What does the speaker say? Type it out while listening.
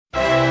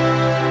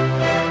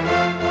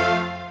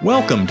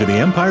Welcome to the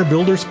Empire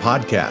Builders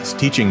Podcast,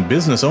 teaching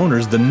business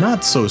owners the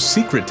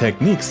not-so-secret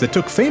techniques that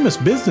took famous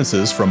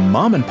businesses from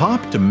mom and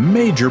pop to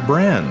major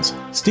brands.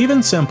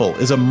 Stephen Semple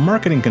is a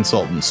marketing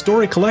consultant,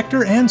 story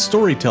collector, and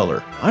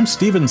storyteller. I'm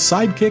Stephen's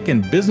sidekick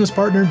and business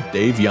partner,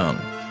 Dave Young.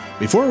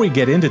 Before we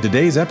get into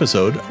today's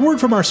episode, a word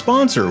from our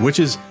sponsor, which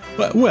is,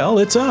 well,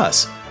 it's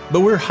us. But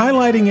we're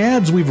highlighting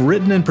ads we've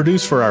written and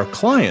produced for our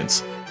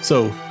clients.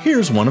 So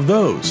here's one of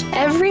those.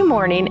 Every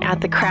morning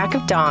at the crack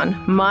of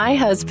dawn, my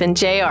husband,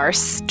 JR,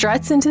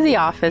 struts into the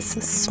office,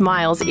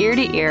 smiles ear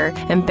to ear,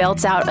 and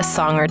belts out a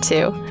song or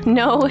two.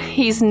 No,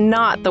 he's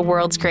not the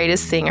world's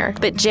greatest singer,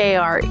 but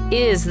JR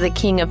is the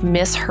king of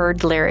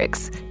misheard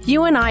lyrics.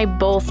 You and I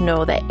both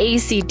know that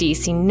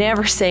AC/DC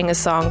never sang a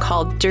song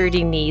called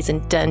Dirty Knees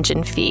and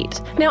Dungeon Feet.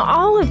 Now,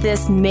 all of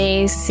this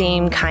may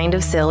seem kind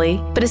of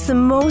silly, but it's the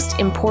most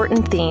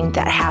important thing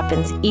that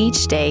happens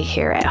each day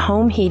here at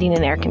Home Heating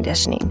and Air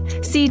Conditioning.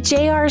 See,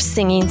 JR's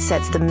singing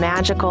sets the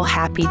magical,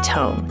 happy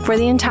tone for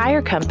the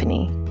entire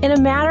company. In a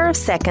matter of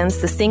seconds,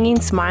 the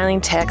singing,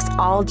 smiling techs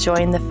all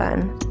join the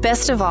fun.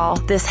 Best of all,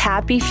 this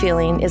happy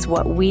feeling is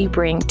what we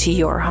bring to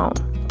your home.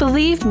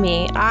 Believe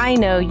me, I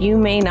know you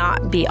may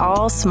not be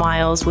all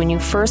smiles when you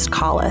first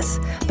call us,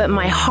 but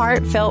my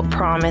heartfelt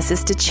promise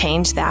is to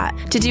change that,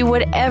 to do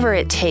whatever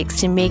it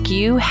takes to make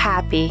you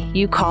happy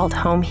you called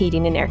Home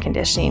Heating and Air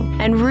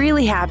Conditioning, and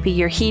really happy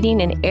your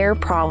heating and air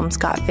problems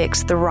got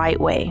fixed the right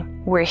way.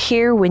 We're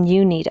here when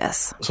you need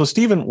us. So,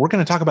 Stephen, we're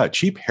going to talk about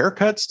cheap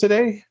haircuts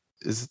today.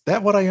 Is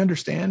that what I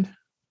understand?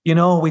 You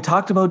know, we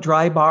talked about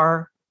dry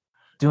bar,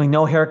 doing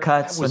no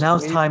haircuts. So now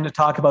it's time to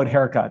talk about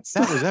haircuts.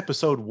 That was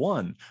episode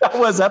 1. That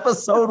was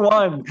episode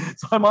 1.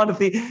 So I'm on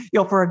the,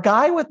 for a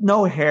guy with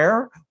no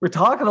hair, we're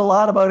talking a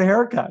lot about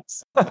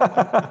haircuts.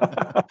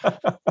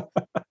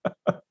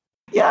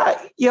 Yeah,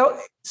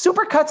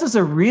 Supercuts is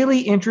a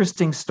really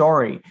interesting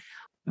story.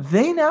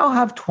 They now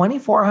have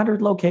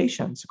 2,400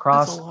 locations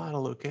across. That's a lot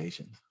of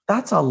locations.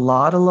 That's a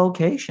lot of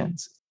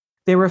locations.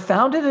 They were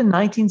founded in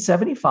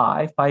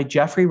 1975 by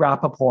Jeffrey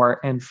Rappaport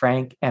and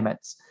Frank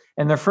Emmets.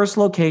 And their first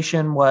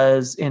location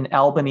was in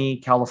Albany,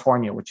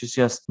 California, which is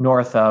just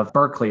north of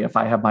Berkeley, if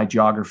I have my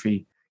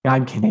geography.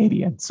 I'm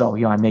Canadian, so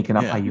I'm making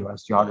up my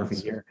U.S. geography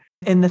here.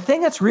 And the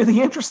thing that's really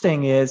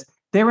interesting is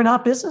they were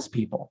not business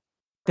people.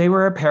 They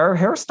were a pair of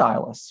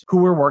hairstylists who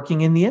were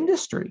working in the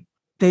industry.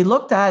 They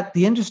looked at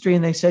the industry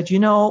and they said,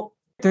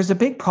 there's a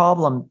big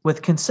problem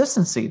with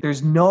consistency.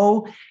 There's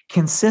no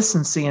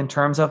consistency in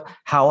terms of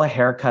how a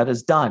haircut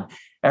is done.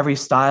 Every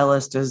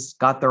stylist has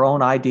got their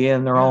own idea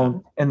and their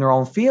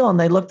own feel. And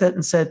they looked at it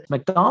and said,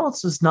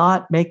 McDonald's does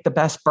not make the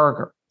best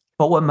burger.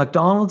 But what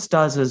McDonald's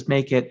does is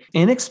make it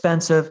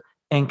inexpensive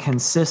and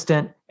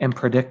consistent and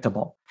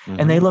predictable. Mm-hmm.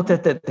 And they looked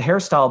at the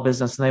hairstyle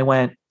business and they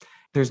went,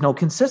 there's no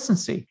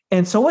consistency.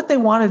 And so what they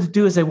wanted to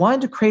do is they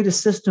wanted to create a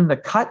system to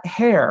cut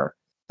hair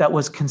that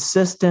was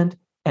consistent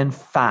and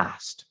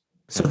fast.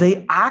 So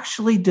they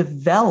actually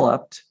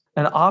developed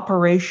an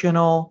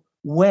operational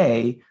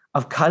way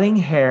of cutting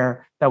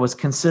hair that was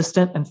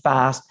consistent and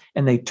fast,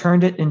 and they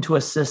turned it into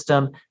a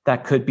system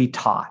that could be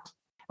taught.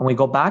 And we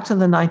go back to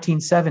the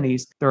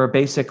 1970s, there were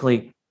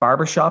basically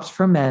barbershops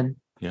for men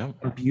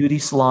and beauty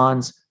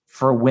salons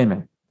for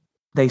women.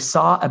 They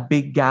saw a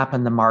big gap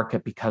in the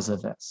market because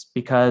of this,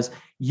 because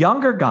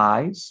younger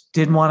guys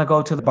didn't want to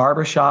go to the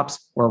barbershops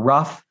were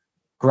rough,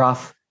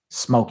 gruff,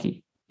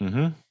 smoky.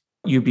 Mm-hmm.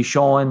 You'd be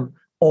showing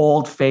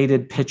old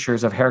faded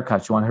pictures of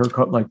haircuts. You want a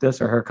haircut like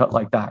this or haircut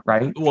like that,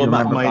 right? Well,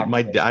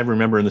 I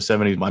remember in the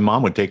 70s, my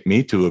mom would take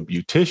me to a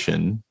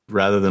beautician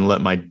rather than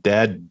let my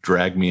dad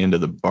drag me into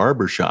the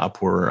barber shop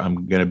where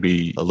I'm going to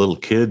be a little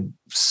kid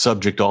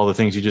subject to all the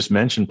things you just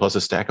mentioned, plus a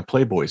stack of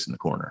Playboys in the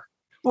corner.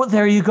 Well,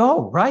 there you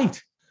go.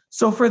 Right.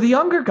 So for the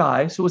younger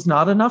guys, it was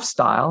not enough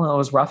style and it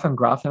was rough and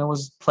gruff and it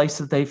was a place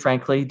that they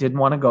frankly didn't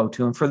want to go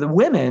to. And for the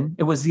women,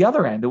 it was the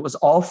other end. It was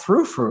all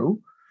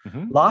frou-frou.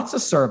 Mm-hmm. Lots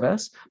of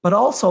service, but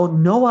also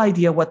no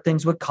idea what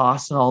things would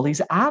cost and all these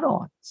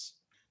add-ons.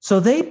 So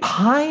they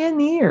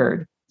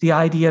pioneered the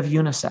idea of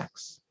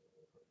unisex.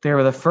 They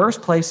were the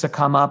first place to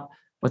come up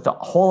with the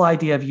whole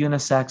idea of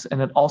unisex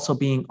and it also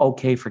being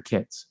okay for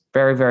kids.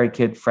 Very, very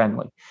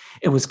kid-friendly.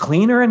 It was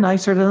cleaner and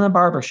nicer than a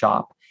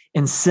barbershop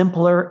and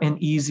simpler and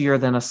easier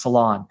than a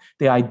salon.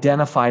 They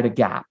identified a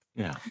gap.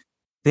 Yeah.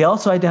 They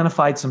also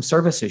identified some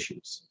service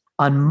issues.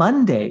 On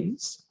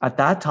Mondays, at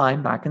that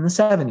time, back in the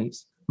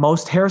 70s,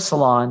 most hair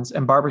salons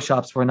and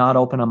barbershops were not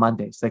open on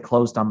Mondays. They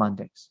closed on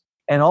Mondays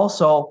and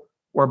also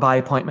were by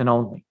appointment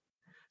only.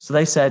 So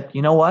they said,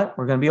 you know what?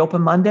 We're going to be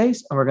open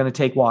Mondays and we're going to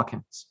take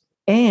walk-ins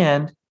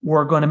and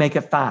we're going to make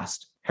it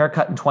fast.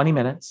 Haircut in 20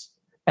 minutes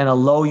and a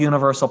low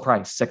universal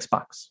price,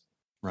 $6.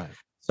 Right.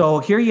 So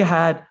here you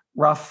had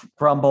rough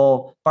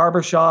grumble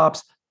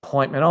barbershops,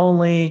 appointment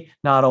only,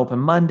 not open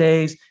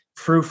Mondays,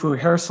 frou-frou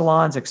hair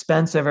salons,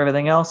 expensive,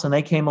 everything else. And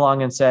they came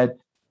along and said,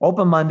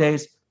 open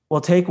Mondays,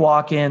 we'll take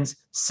walk-ins,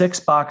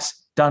 $6,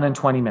 done in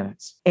 20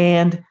 minutes.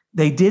 And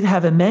they did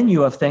have a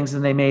menu of things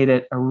and they made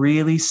it a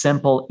really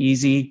simple,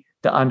 easy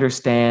to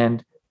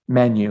understand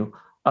menu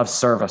of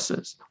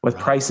services with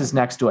prices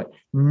next to it.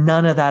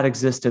 None of that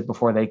existed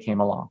before they came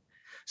along.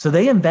 So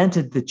they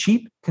invented the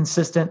cheap,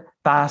 consistent,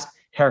 fast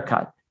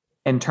haircut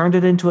and turned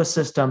it into a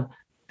system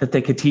that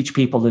they could teach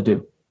people to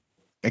do.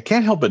 I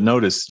can't help but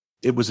notice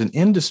it was an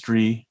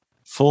industry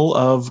full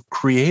of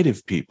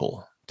creative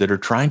people that are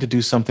trying to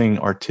do something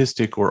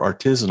artistic or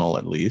artisanal,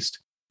 at least.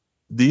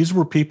 These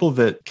were people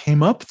that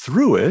came up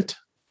through it,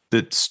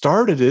 that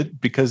started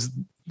it because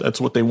that's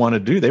what they want to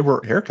do. They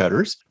were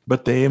haircutters,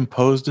 but they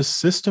imposed a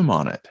system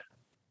on it.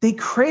 They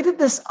created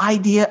this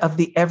idea of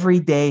the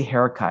everyday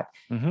haircut.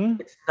 Mm-hmm.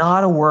 It's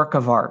not a work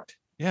of art.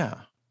 Yeah.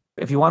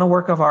 If you want a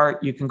work of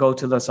art, you can go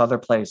to this other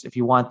place. If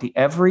you want the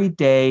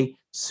everyday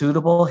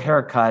suitable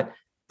haircut,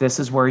 this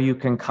is where you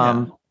can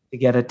come to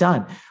get it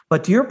done.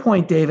 But to your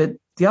point, David,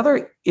 the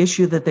other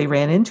issue that they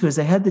ran into is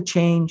they had to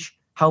change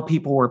how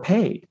people were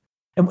paid.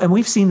 And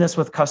we've seen this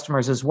with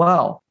customers as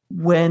well.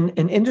 When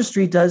an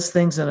industry does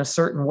things in a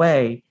certain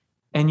way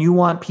and you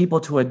want people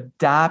to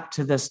adapt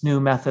to this new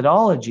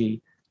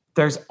methodology,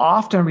 there's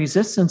often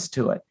resistance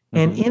to it.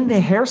 And in the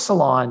hair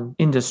salon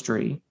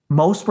industry,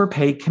 most were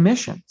paid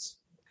commissions.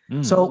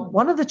 So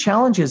one of the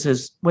challenges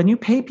is when you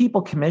pay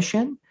people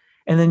commission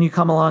and then you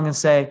come along and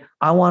say,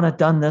 I want it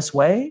done this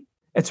way,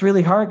 it's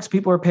really hard because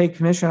people who are paid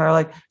commission are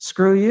like,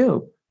 screw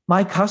you.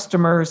 My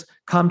customers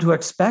come to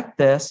expect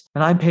this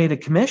and I'm paid a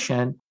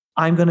commission.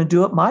 I'm going to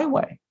do it my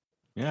way.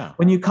 Yeah.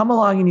 When you come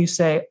along and you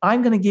say,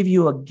 I'm going to give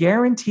you a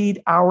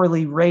guaranteed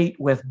hourly rate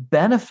with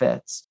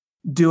benefits,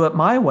 do it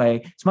my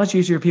way. It's much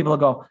easier for people to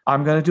go,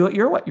 I'm going to do it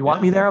your way. You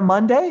want me there on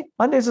Monday?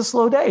 Monday's a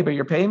slow day, but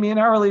you're paying me an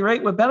hourly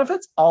rate with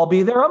benefits. I'll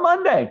be there on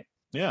Monday.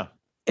 Yeah.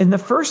 In the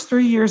first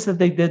 3 years that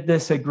they did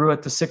this, they grew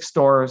it to 6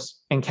 stores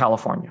in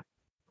California.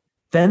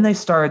 Then they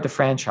started to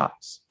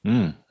franchise.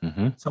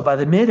 So by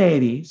the mid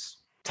 80s,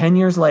 10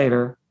 years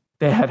later,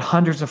 they had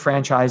hundreds of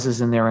franchises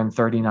in there in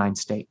 39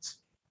 states.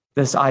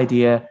 This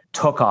idea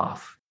took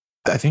off.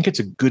 I think it's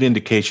a good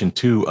indication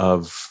too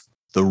of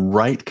the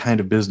right kind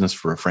of business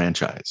for a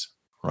franchise,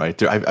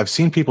 right? I've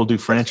seen people do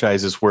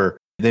franchises where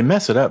they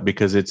mess it up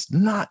because it's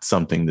not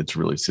something that's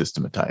really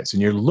systematized.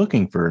 And you're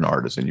looking for an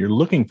artisan. You're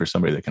looking for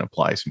somebody that can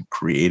apply some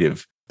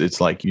creative.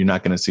 It's like you're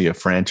not going to see a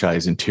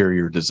franchise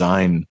interior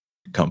design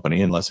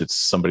company unless it's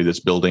somebody that's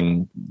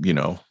building,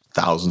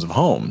 thousands of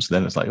homes.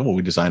 Then it's like, oh,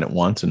 we design it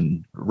once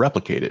and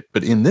replicate it.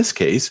 But in this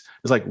case,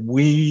 it's like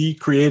we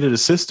created a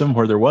system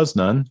where there was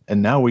none.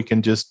 And now we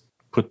can just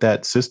put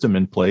that system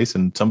in place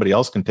and somebody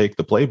else can take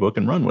the playbook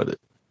and run with it.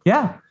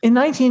 Yeah. In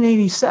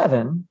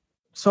 1987,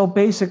 so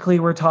basically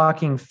we're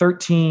talking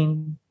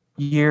 13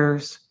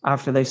 years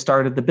after they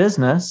started the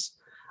business,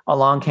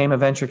 along came a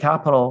venture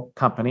capital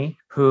company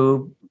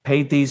who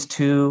paid these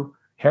 2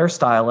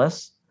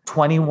 hairstylists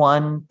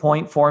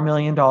 $21.4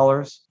 million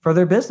for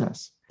their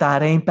business.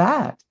 That ain't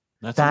bad.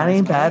 That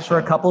ain't bad for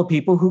a couple of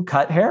people who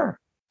cut hair.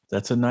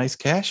 That's a nice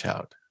cash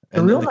out.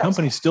 And the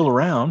company's still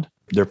around.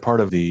 They're part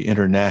of the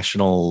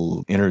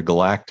international,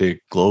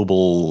 intergalactic,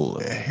 global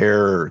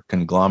hair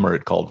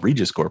conglomerate called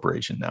Regis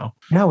Corporation now.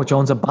 Yeah, which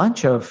owns a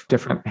bunch of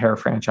different hair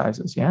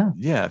franchises. Yeah.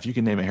 Yeah, if you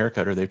can name a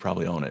haircutter, they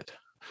probably own it.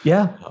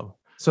 Yeah.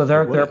 So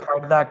they're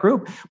part of that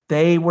group.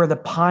 They were the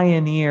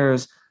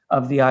pioneers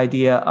of the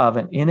idea of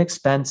an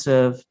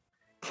inexpensive,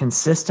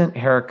 consistent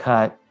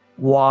haircut,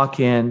 walk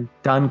in,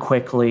 done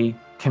quickly,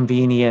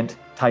 convenient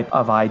type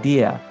of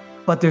idea.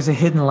 But there's a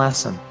hidden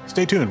lesson.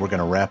 Stay tuned. We're going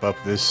to wrap up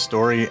this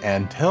story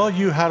and tell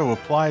you how to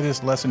apply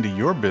this lesson to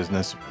your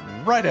business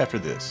right after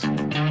this.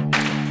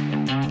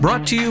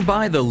 Brought to you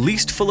by the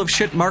Least Full of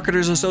Shit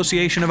Marketers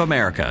Association of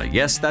America.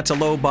 Yes, that's a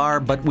low bar,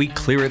 but we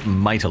clear it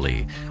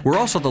mightily. We're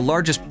also the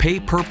largest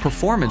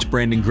pay-per-performance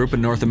branding group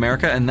in North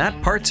America, and that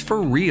part's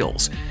for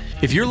reals.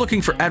 If you're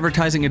looking for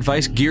advertising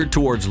advice geared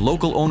towards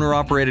local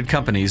owner-operated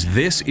companies,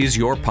 this is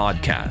your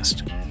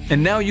podcast.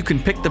 And now you can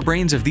pick the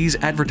brains of these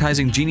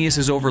advertising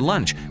geniuses over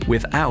lunch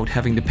without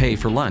having to pay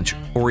for lunch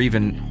or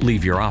even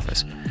leave your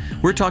office.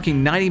 We're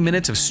talking 90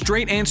 minutes of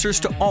straight answers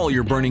to all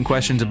your burning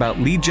questions about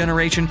lead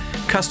generation,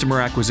 customer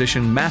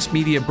acquisition, mass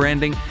media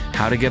branding,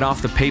 how to get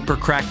off the paper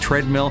crack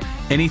treadmill,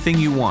 anything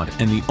you want.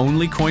 And the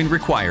only coin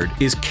required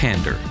is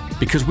candor.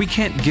 Because we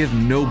can't give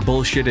no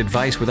bullshit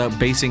advice without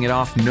basing it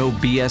off no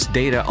BS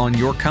data on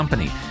your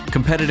company,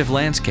 competitive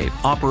landscape,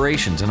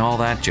 operations, and all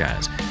that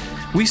jazz.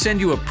 We send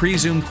you a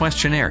pre-Zoom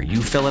questionnaire.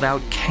 You fill it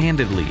out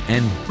candidly,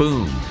 and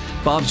boom,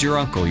 Bob's your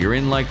uncle. You're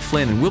in like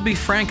Flynn, and we'll be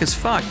frank as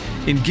fuck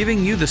in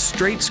giving you the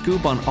straight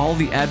scoop on all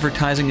the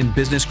advertising and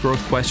business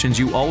growth questions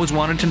you always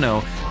wanted to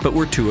know, but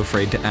were too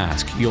afraid to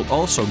ask. You'll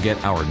also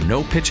get our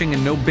no pitching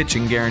and no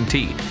bitching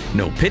guarantee.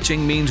 No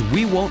pitching means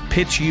we won't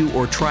pitch you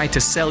or try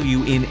to sell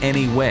you in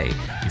any way.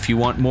 If you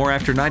want more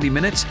after 90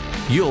 minutes,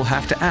 you'll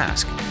have to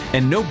ask.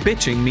 And no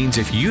bitching means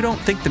if you don't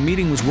think the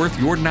meeting was worth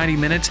your 90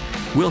 minutes,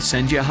 we'll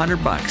send you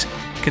 $100.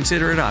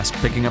 Consider it us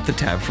picking up the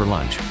tab for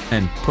lunch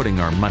and putting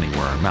our money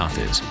where our mouth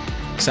is.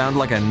 Sound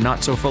like a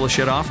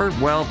not-so-full-of-shit offer?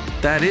 Well,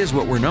 that is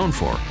what we're known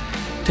for.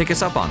 Take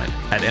us up on it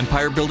at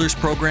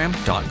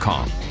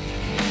empirebuildersprogram.com.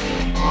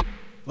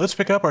 Let's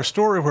pick up our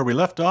story where we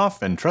left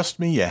off, and trust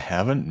me, you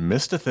haven't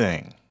missed a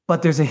thing.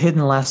 But there's a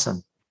hidden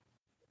lesson.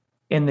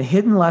 And the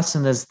hidden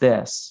lesson is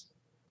this.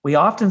 We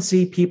often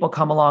see people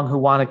come along who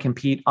want to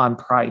compete on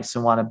price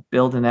and want to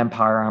build an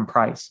empire on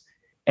price.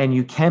 And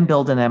you can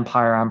build an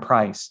empire on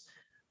price.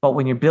 But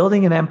when you're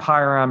building an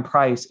empire on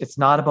price, it's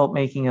not about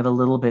making it a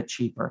little bit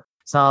cheaper.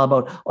 It's not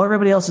about, oh,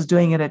 everybody else is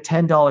doing it at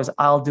 $10.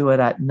 I'll do it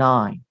at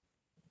 $9.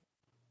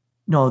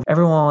 No,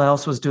 everyone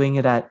else was doing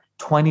it at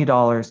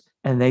 $20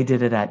 and they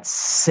did it at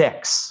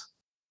 $6.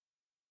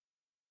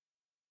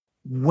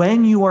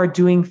 When you are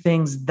doing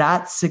things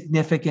that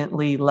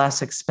significantly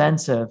less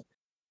expensive,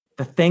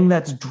 the thing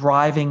that's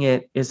driving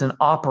it is an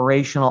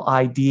operational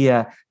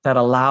idea that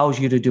allows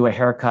you to do a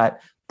haircut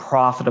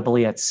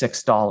profitably at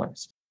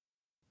 $6.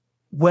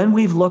 When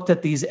we've looked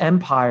at these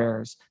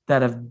empires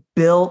that have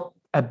built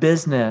a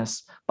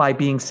business by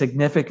being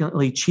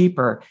significantly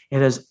cheaper,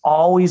 it has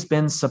always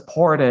been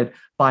supported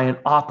by an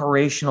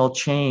operational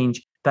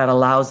change that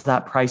allows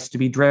that price to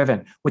be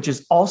driven, which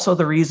is also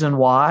the reason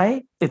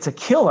why it's a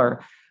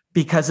killer,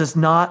 because it's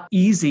not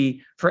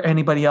easy for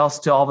anybody else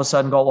to all of a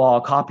sudden go, well,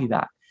 I'll copy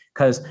that,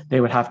 because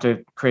they would have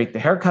to create the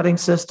haircutting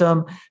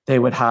system. They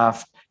would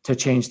have to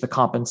change the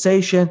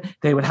compensation.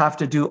 They would have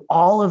to do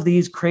all of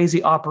these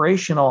crazy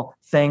operational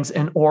things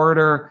in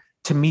order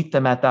to meet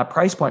them at that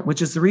price point,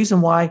 which is the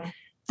reason why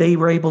they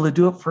were able to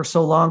do it for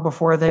so long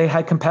before they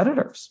had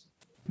competitors.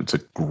 It's a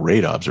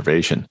great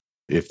observation.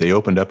 If they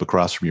opened up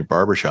across from your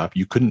barbershop,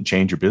 you couldn't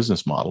change your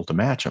business model to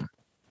match them.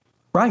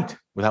 Right.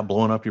 Without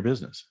blowing up your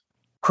business.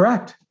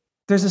 Correct.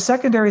 There's a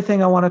secondary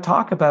thing I want to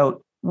talk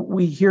about.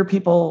 We hear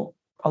people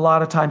a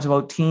lot of times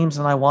about teams,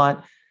 and I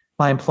want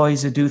my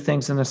employees to do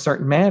things in a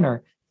certain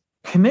manner.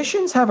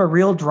 Commissions have a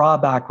real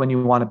drawback when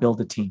you want to build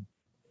a team.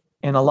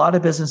 In a lot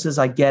of businesses,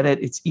 I get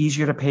it. It's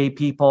easier to pay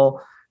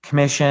people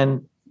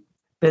commission,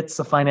 fits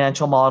the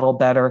financial model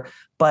better,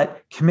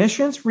 but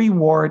commissions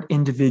reward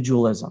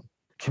individualism.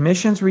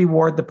 Commissions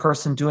reward the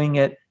person doing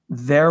it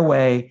their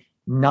way,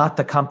 not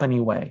the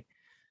company way.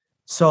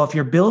 So if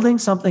you're building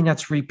something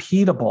that's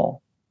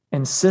repeatable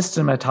and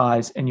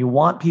systematized and you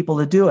want people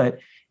to do it,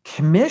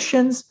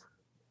 commissions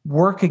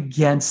work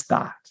against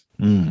that.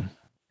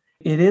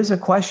 It is a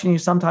question you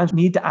sometimes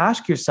need to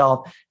ask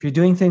yourself. If you're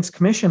doing things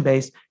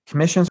commission-based,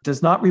 commissions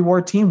does not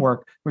reward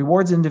teamwork,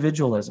 rewards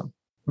individualism,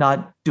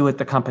 not do it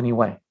the company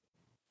way.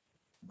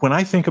 When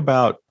I think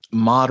about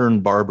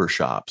modern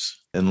barbershops,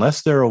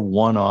 unless they're a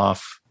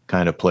one-off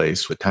kind of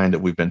place, the kind that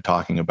we've been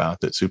talking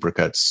about that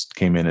Supercuts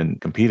came in and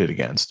competed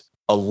against,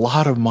 a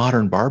lot of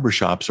modern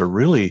barbershops are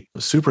really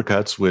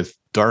Supercuts with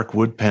dark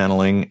wood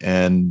paneling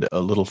and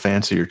a little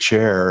fancier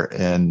chair,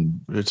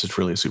 and it's just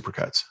really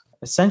Supercuts.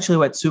 Essentially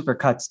what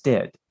Supercuts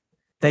did,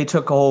 they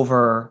took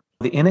over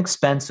the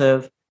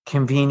inexpensive,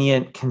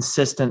 convenient,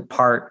 consistent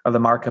part of the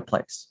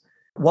marketplace.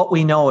 What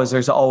we know is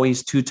there's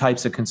always two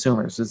types of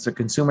consumers. It's the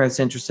consumer that's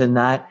interested in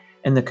that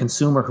and the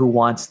consumer who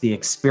wants the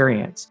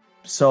experience.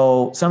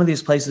 So some of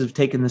these places have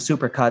taken the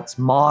Supercuts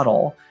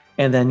model,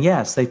 and then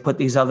yes, they put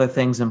these other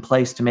things in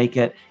place to make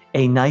it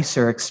a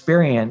nicer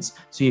experience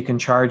so you can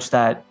charge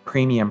that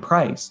premium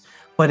price.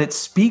 But it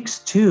speaks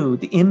to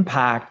the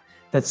impact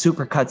that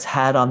Supercuts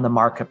had on the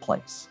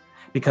marketplace,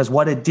 because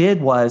what it did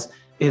was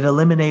it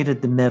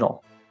eliminated the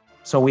middle.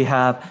 So we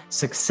have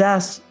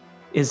success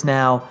is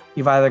now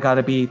you've either got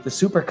to be the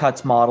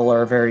Supercuts model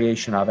or a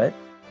variation of it,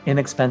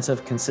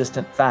 inexpensive,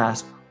 consistent,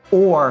 fast,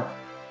 or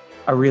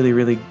a really,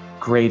 really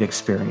great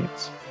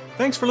experience.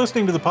 Thanks for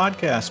listening to the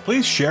podcast.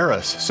 Please share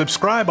us,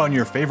 subscribe on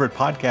your favorite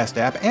podcast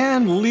app,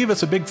 and leave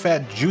us a big,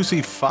 fat,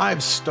 juicy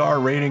 5-star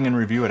rating and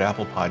review at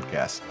Apple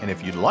Podcasts. And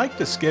if you'd like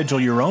to schedule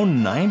your own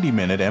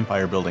 90-minute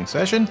empire building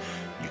session,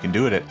 you can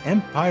do it at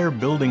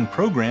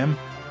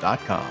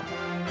empirebuildingprogram.com.